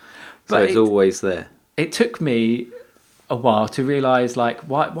dock, so But it's always there. It took me a while to realise, like,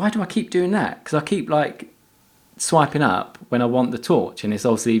 why do I keep doing that? Because I keep like swiping up when I want the torch, and it's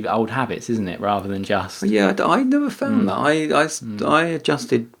obviously old habits, isn't it? Rather than just. Yeah, I never found that. I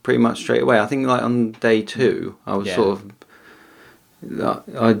adjusted pretty much straight away. I think like on day 2, I was sort of.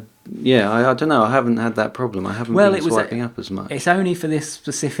 I don't know. I haven't had that problem. I haven't been swiping up as much. It's only for this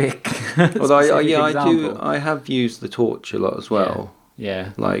specific. Although example. I have used the torch a lot as well.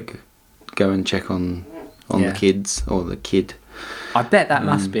 Yeah. Like go and check on on Yeah. the kids or the kid. I bet that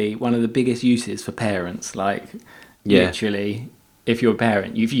must be one of the biggest uses for parents. Like, Yeah. literally, if you're a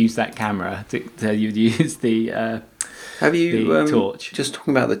parent, you've used that camera to you'd use the Have you the torch. Just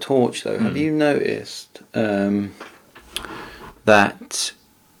talking about the torch though? Have you noticed that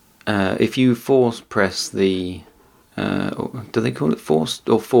if you force press the do they call it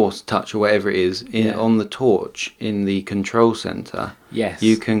force touch or whatever it is on the torch in the control center? Yes.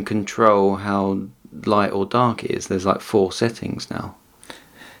 You can control how light or dark it is. There's like 4 settings now.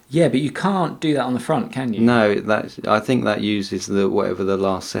 Yeah, but you can't do that on the front, can you? No, I think that uses the whatever the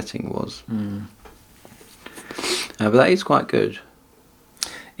last setting was. But that is quite good.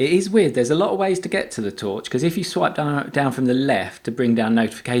 It is weird. There's a lot of ways to get to the torch, because if you swipe down from the left to bring down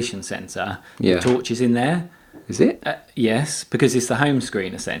notification center, Yeah. the torch is in there. Is it? Yes, because it's the home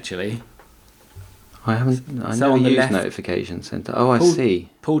screen essentially. I So never on the used left- notification center. Oh, I see.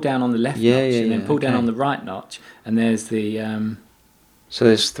 Pull down on the left Yeah, notch yeah, and then yeah, pull down okay. on the right notch, and there's the So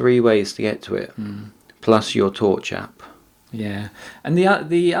there's 3 ways to get to it, plus your torch app. yeah. And the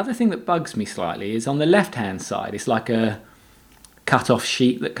other thing that bugs me slightly is on the left hand side. It's like a cut off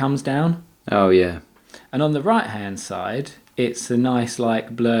sheet that comes down, Oh yeah, and on the right hand side, it's a nice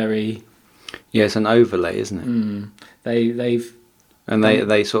like blurry. yeah. It's an overlay, isn't it? They've And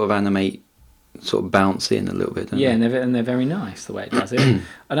they sort of animate, sort of bounce in a little bit. Don't yeah, they? and they're very nice the way it does it.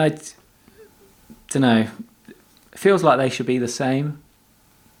 And I don't know. It feels like they should be the same.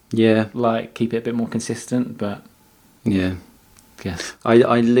 Yeah, Like keep it a bit more consistent, but yeah. yes. I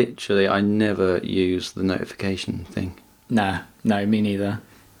literally never use the notification thing. No, me neither.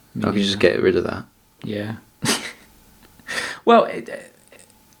 Me I could just neither. get rid of that. Yeah. Well,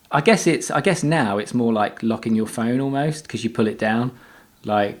 I guess now it's more like locking your phone almost, because you pull it down,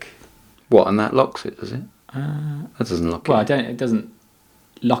 like. What, and that locks it, does it? That doesn't lock Well, it. it doesn't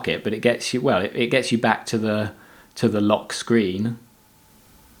lock it, but it gets you. Well, it gets you back to the lock screen.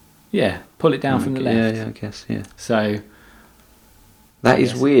 Yeah, pull it down from the left. Yeah, I guess, yeah. So. That I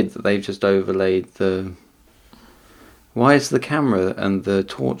is guess. weird that they've just overlaid the... Why is the camera and the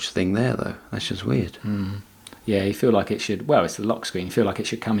torch thing there, though? That's just weird. Yeah, you feel like it should. Well, it's the lock screen. You feel like it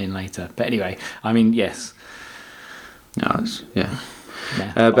should come in later. But anyway, I mean, yes. No, it's, yeah.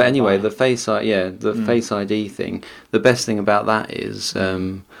 Yeah, But anyway, bye. the Face ID thing. The best thing about that is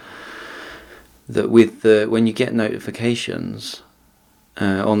that when you get notifications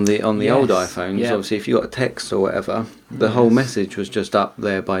on the Yes, old iPhones, yeah. obviously if you got a text or whatever, the whole message was just up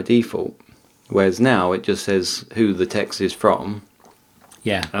there by default. Whereas now it just says who the text is from,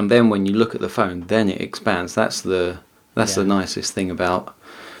 Yeah. and then when you look at the phone, then it expands. That's the Yeah. nicest thing about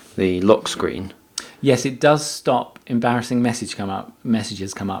the lock screen. Yes, it does stop embarrassing messages come up.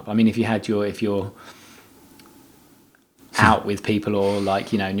 I mean, if you're out with people or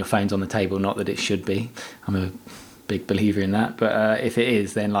like, and your phone's on the table, not that it should be. I'm a big believer in that. But if it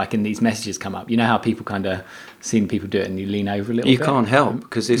is, then like in these messages come up, you know how people kind of seen people do it and you lean over a little You bit? can't help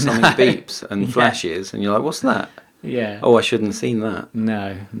because if something beeps and Yeah. flashes, and you're like, "What's that?" Yeah. Oh, I shouldn't have seen that.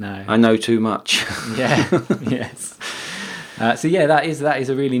 No. I know too much. Yeah. Yes. So yeah, that is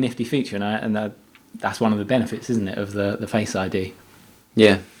a really nifty feature, and that's one of the benefits, isn't it, of the Face ID?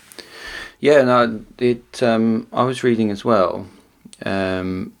 Yeah. Yeah, no, I was reading as well.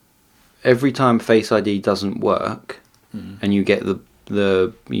 Every time Face ID doesn't work, and you get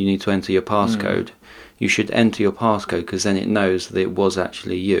you need to enter your passcode, you should enter your passcode because then it knows that it was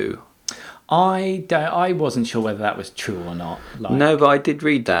actually you. I wasn't sure whether that was true or not. Like, No, but I did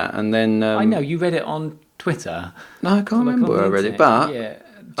read that, and then I know you read it on Twitter. No, I can't Like, remember on where I the read it, internet. but Yeah,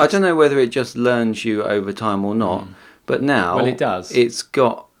 I don't know whether it just learns you over time or not. But now, Well, it does.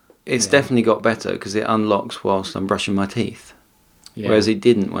 It's definitely got better because it unlocks whilst I'm brushing my teeth, yeah. whereas it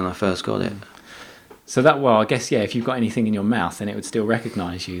didn't when I first got it. So I guess if you've got anything in your mouth, then it would still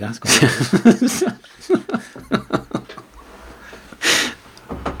recognise you. That's quite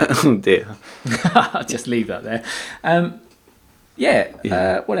Oh dear. I'll just leave that there.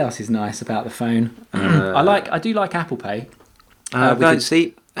 What else is nice about the phone? I do like Apple Pay.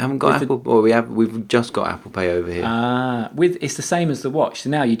 Haven't got Apple. Or we've just got Apple Pay over here. It's the same as the watch. So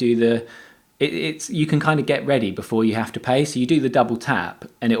now you do you can kind of get ready before you have to pay. So you do the double tap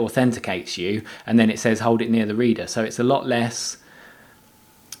and it authenticates you, and then it says hold it near the reader. So it's a lot less.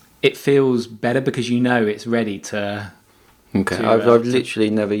 It feels better because it's ready to. Okay, I've literally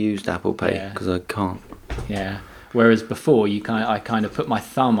never used Apple Pay because I can't. Yeah. Whereas before, I kind of put my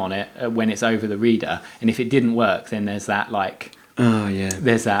thumb on it when it's over the reader, and if it didn't work, then there's that like. Oh yeah.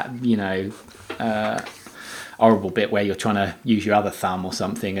 There's that horrible bit where you're trying to use your other thumb or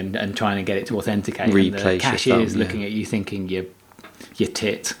something and trying to get it to authenticate. Replace and the your cashier's thumb, looking at you thinking you're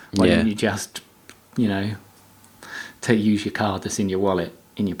tit. Why didn't you just you know, to use your card that's in your wallet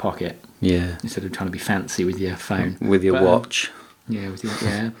in your pocket Yeah. instead of trying to be fancy with your phone. With your But, watch.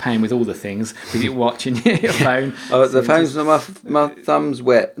 Paying with all the things with your watch and your phone. Oh, the So phone's just- my thumb's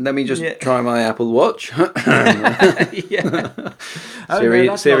wet. Let me just try my Apple Watch. yeah. Oh, no, Series, that's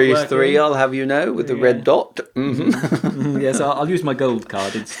not Series 3, working. I'll have you know, with the Yeah. red dot. Mm-hmm. Yes, I'll use my gold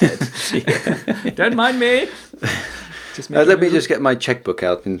card instead. Don't mind me. Just Let me just get my checkbook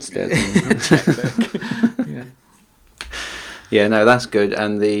out instead. Yeah. Yeah, no, that's good.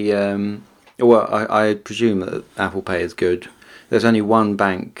 And the I presume that Apple Pay is good. There's only one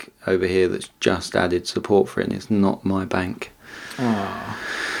bank over here that's just added support for it, and it's not my bank. Oh.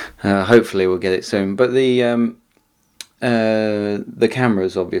 Hopefully, we'll get it soon. But the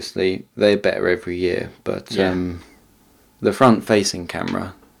cameras, obviously, they're better every year. But the front-facing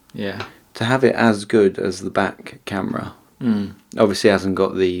camera, Yeah. to have it as good as the back camera, obviously hasn't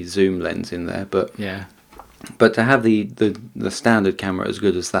got the zoom lens in there, but Yeah. to have the standard camera as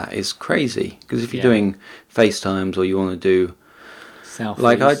good as that is crazy. Because if you're Yeah. doing FaceTimes or you want to do Selfies.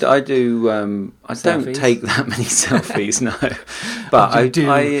 like I do, I don't Selfies? take that many selfies, no. But you do.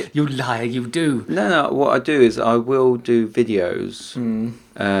 I You liar, you do. no. What I do is I will do videos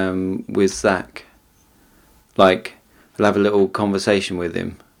with Zach. Like I'll have a little conversation with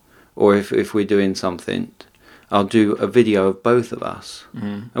him, or if we're doing something, I'll do a video of both of us.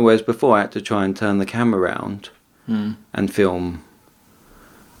 And whereas before I had to try and turn the camera around and film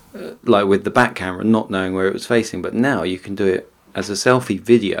like with the back camera, not knowing where it was facing. But now you can do it as a selfie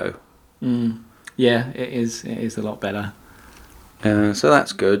video. Yeah, it is. It is a lot better. So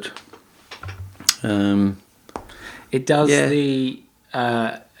that's good. It does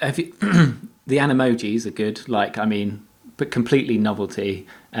Yeah. have you, the animojis are good. Like, I mean, but completely novelty.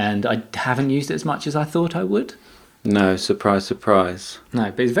 And I haven't used it as much as I thought I would. No, surprise, surprise.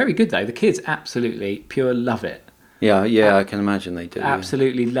 No, but it's very good though. The kids absolutely pure love it. Yeah, I can imagine they do. yeah.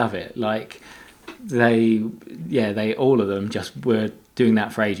 Absolutely love it. Like they all of them just were doing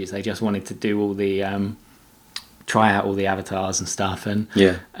that for ages. They just wanted to do all the try out all the avatars and stuff. And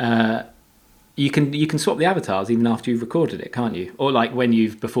Yeah. you can swap the avatars even after you've recorded it, can't you? Or like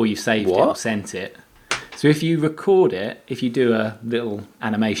before you've saved it or What? sent it. So if you record it, if you do a little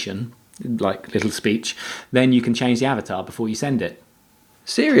animation, like little speech, then you can change the avatar before you send it.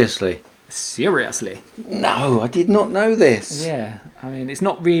 Seriously? Seriously? No, I did not know this. Yeah. I mean, it's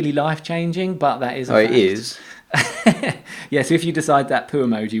not really life-changing, but that is a Oh, it fact. is. Yeah, so if you decide that poo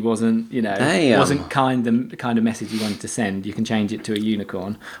emoji wasn't, Damn. wasn't the kind of message you wanted to send, you can change it to a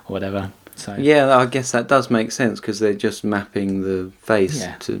unicorn or whatever. So Yeah, I guess that does make sense because they're just mapping the face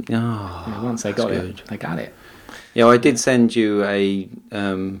Yeah. to. yeah, once they got that's it, good. they got it. Yeah, I did send you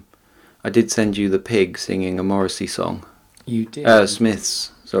I did send you the pig singing a Morrissey song. You did.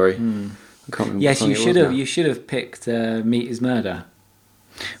 Smiths. Sorry. I can't remember Yes, what song you it was should have. now. You should have picked "Meat Is Murder."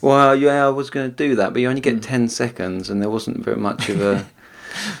 Well, yeah, I was going to do that, but you only get 10 seconds, and there wasn't very much of a.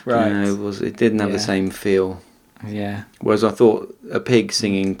 Right. It didn't have the Yeah. same feel. Yeah. Whereas I thought a pig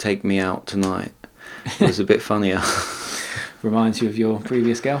singing "Take Me Out Tonight" was a bit funnier. Reminds you of your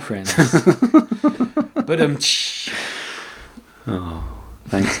previous girlfriends. But Oh,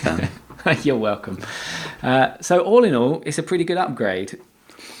 thanks, Dan. you're welcome. So all in all, it's a pretty good upgrade.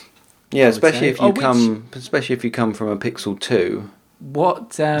 Yeah, would especially say. if you especially if you come from a Pixel 2,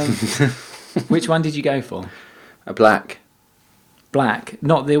 What? Which one did you go for? a black. Black,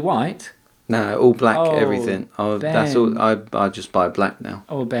 not the white. No, all black, Oh, everything. That's all. Ben. I just buy black now.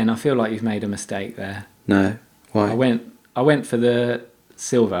 Oh, Ben, I feel like you've made a mistake there. No, why? I went for the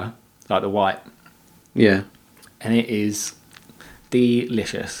silver, like the white, Yeah, and it is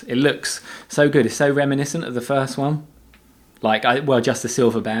delicious. It looks so good. It's so reminiscent of the first one. Like, just the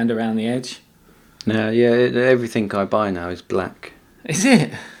silver band around the edge. no, yeah. Everything I buy now is black. Is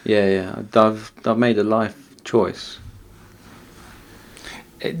it? Yeah. I've made a life choice.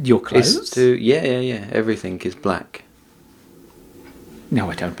 Your clothes? Yeah. Everything is black. No,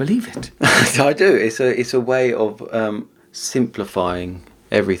 I don't believe it. I do. It's a way of simplifying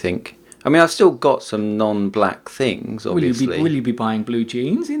everything. I mean, I've still got some non-black things, obviously. Will you be buying blue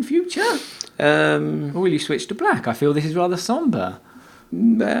jeans in future? Or will you switch to black? I feel this is rather sombre.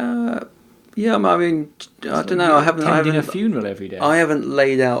 Yeah, I mean, I don't know. I haven't. Attending a funeral every day. I haven't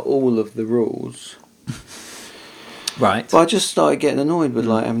laid out all of the rules. Right. But I just started getting annoyed with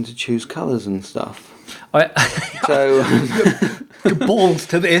like having to choose colours and stuff. So balls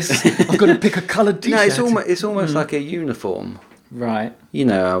to this. I've got to pick a coloured t-shirt. no, it's almost like a uniform. Right. You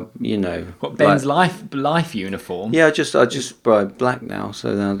know. What, Ben's like- life uniform? Yeah, I just buy black now,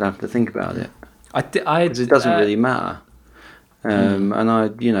 so then I don't have to think about it. I 'Cause it doesn't really matter.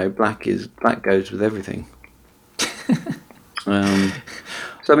 And black goes with everything.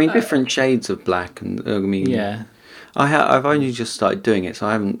 So I mean, different shades of black, and I mean, Yeah. I've only just started doing it, so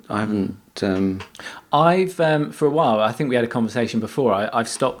I haven't. I've for a while. I think we had a conversation before. I've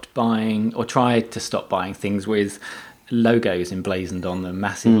stopped buying, or tried to stop buying things with logos emblazoned on them,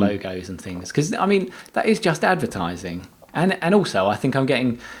 massive logos and things. Because I mean, that is just advertising, and also I think I'm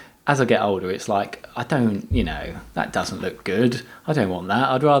getting. As I get older, it's like, I don't, that doesn't look good. I don't want that.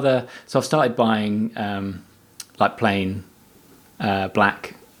 I'd rather... So I've started buying, like, plain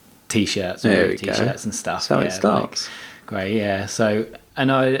black T-shirts, or T-shirts and stuff. So it starts. Like, great, yeah. So,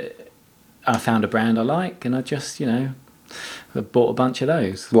 and I found a brand I like, and I just, I bought a bunch of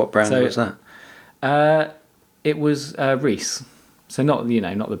those. What brand was that? It was Reese. So not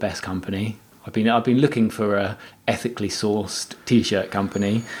the best company. I've been looking for a ethically sourced T-shirt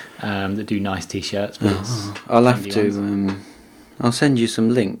company that do nice T-shirts. I'll have to. I'll send you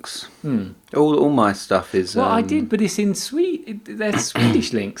some links. All my stuff is. Well, I did, but it's in they're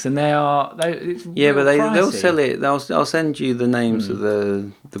Swedish links, and they are. Yeah, but they'll sell it. I'll send you the names of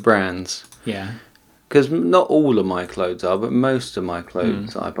the brands. Yeah. Because not all of my clothes are, but most of my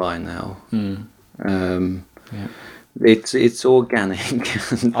clothes I buy now. Yeah. It's organic.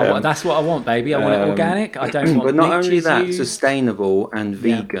 And, that's what I want, baby. I want it organic. I don't want. But not only that, used. Sustainable and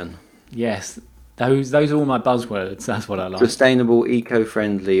vegan. Yes, those are all my buzzwords. That's what I like. Sustainable,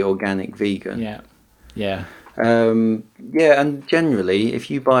 eco-friendly, organic, vegan. Yeah. And generally,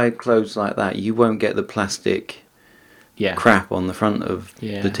 if you buy clothes like that, you won't get the plastic crap on the front of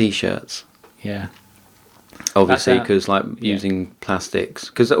the T-shirts. Yeah. Obviously, because using plastics,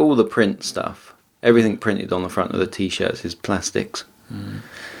 because all the print stuff. Everything printed on the front of the T-shirts is plastics.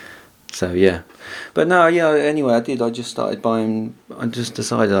 So, yeah. But no, anyway, I just started buying... I just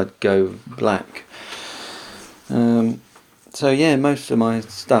decided I'd go black. So, yeah, most of my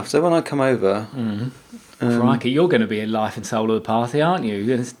stuff. So when I come over... Crikey, you're going to be in life and soul of the party, aren't you?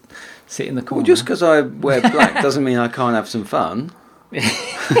 You're going to sit in the corner. Well, just because I wear black doesn't mean I can't have some fun.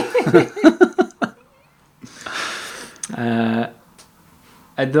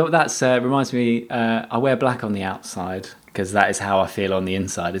 That's reminds me. I wear black on the outside because that is how I feel on the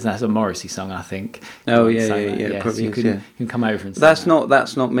inside. That's a Morrissey song, I think. Oh yeah. Probably you can come over and. That's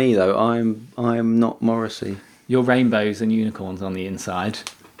not me though. I'm not Morrissey. You're rainbows and unicorns on the inside.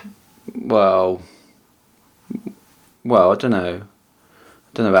 Well, I don't know. I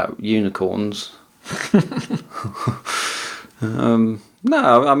don't know about unicorns. No,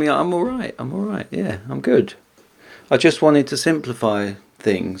 I mean I'm all right. Yeah, I'm good. I just wanted to simplify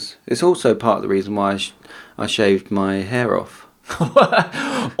things. It's also part of the reason why I shaved my hair off.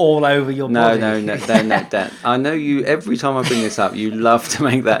 All over your body. No, Dan. I know you. Every time I bring this up, you love to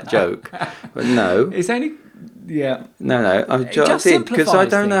make that joke, but no. It's only. Yeah. No. I did because I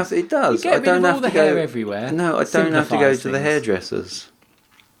don't have. It does. I don't have to go everywhere. No, I don't have to go to the hairdressers.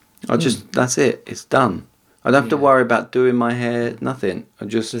 That's it. It's done. I don't have to worry about doing my hair. Nothing.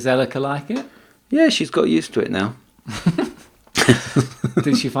 Does Elika like it? Yeah, she's got used to it now.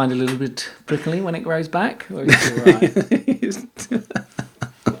 Did she find it a little bit prickly when it grows back? Or is it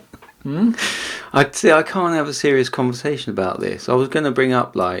all right? I can't have a serious conversation about this. I was going to bring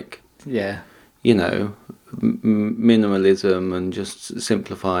up minimalism and just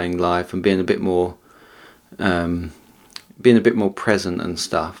simplifying life and being a bit more present and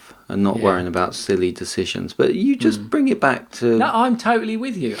stuff and not worrying about silly decisions. But you just bring it back to... No, I'm totally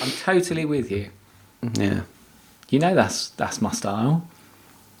with you. Yeah. That's my style.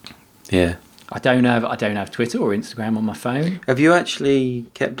 Yeah. I don't have Twitter or Instagram on my phone. Have you actually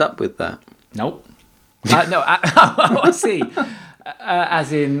kept up with that? Nope. No. I see.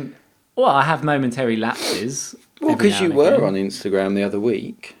 As in, I have momentary lapses. Well, because you were on Instagram the other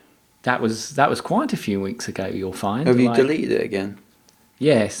week. That was quite a few weeks ago. You'll find. Have you deleted it again?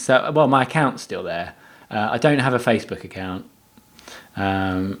 Yes. So, my account's still there. I don't have a Facebook account.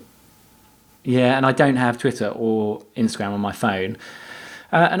 Yeah, and I don't have Twitter or Instagram on my phone.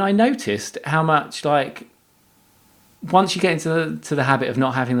 And I noticed how much, once you get into the habit of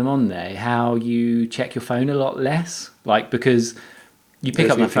not having them on there, how you check your phone a lot less. Because you pick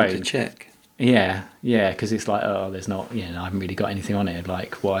up my phone. To check. Yeah, because it's there's not, I haven't really got anything on it.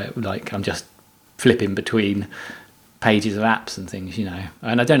 I'm just flipping between pages of apps and things,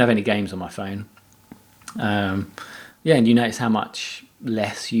 And I don't have any games on my phone. And you notice how much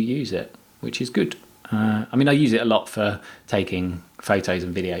less you use it, which is good. I use it a lot for taking photos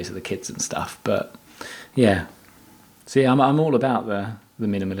and videos of the kids and stuff. But yeah, see, I'm all about the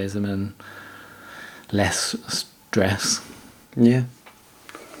minimalism and less stress. Yeah.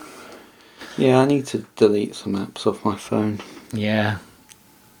 Yeah, I need to delete some apps off my phone. Yeah.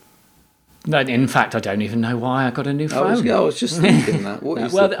 No, in fact, I don't even know why I got a new phone. I was just thinking that. What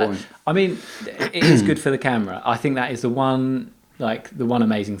is the point? I mean, it is good for the camera. I think that is the one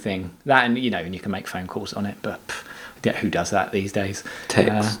amazing thing. That, and and you can make phone calls on it, but who does that these days?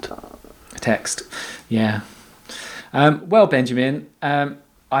 Text. Yeah. Well, Benjamin,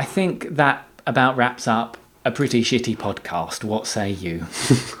 I think that about wraps up a pretty shitty podcast. What say you?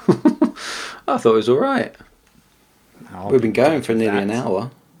 I thought it was all right. We've been going for nearly an hour.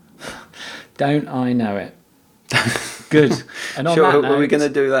 Don't I know it? Good. And on Sure, that note, are we going to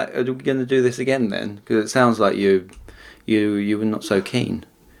do that? Are we going to do this again then? Because it sounds like you were not so keen.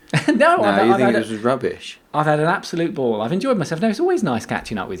 No, you think this was rubbish. I've had an absolute ball. I've enjoyed myself. No, it's always nice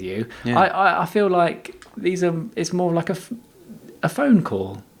catching up with you. Yeah. I feel like it's more like a phone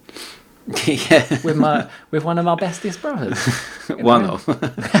call. Yeah. with one of my bestest brothers. One of.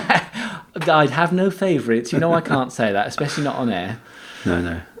 I'd have no favourites. I can't say that, especially not on air.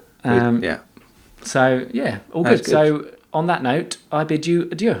 No. Yeah. So, yeah, all good. So, on that note, I bid you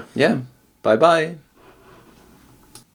adieu. Yeah. Bye-bye.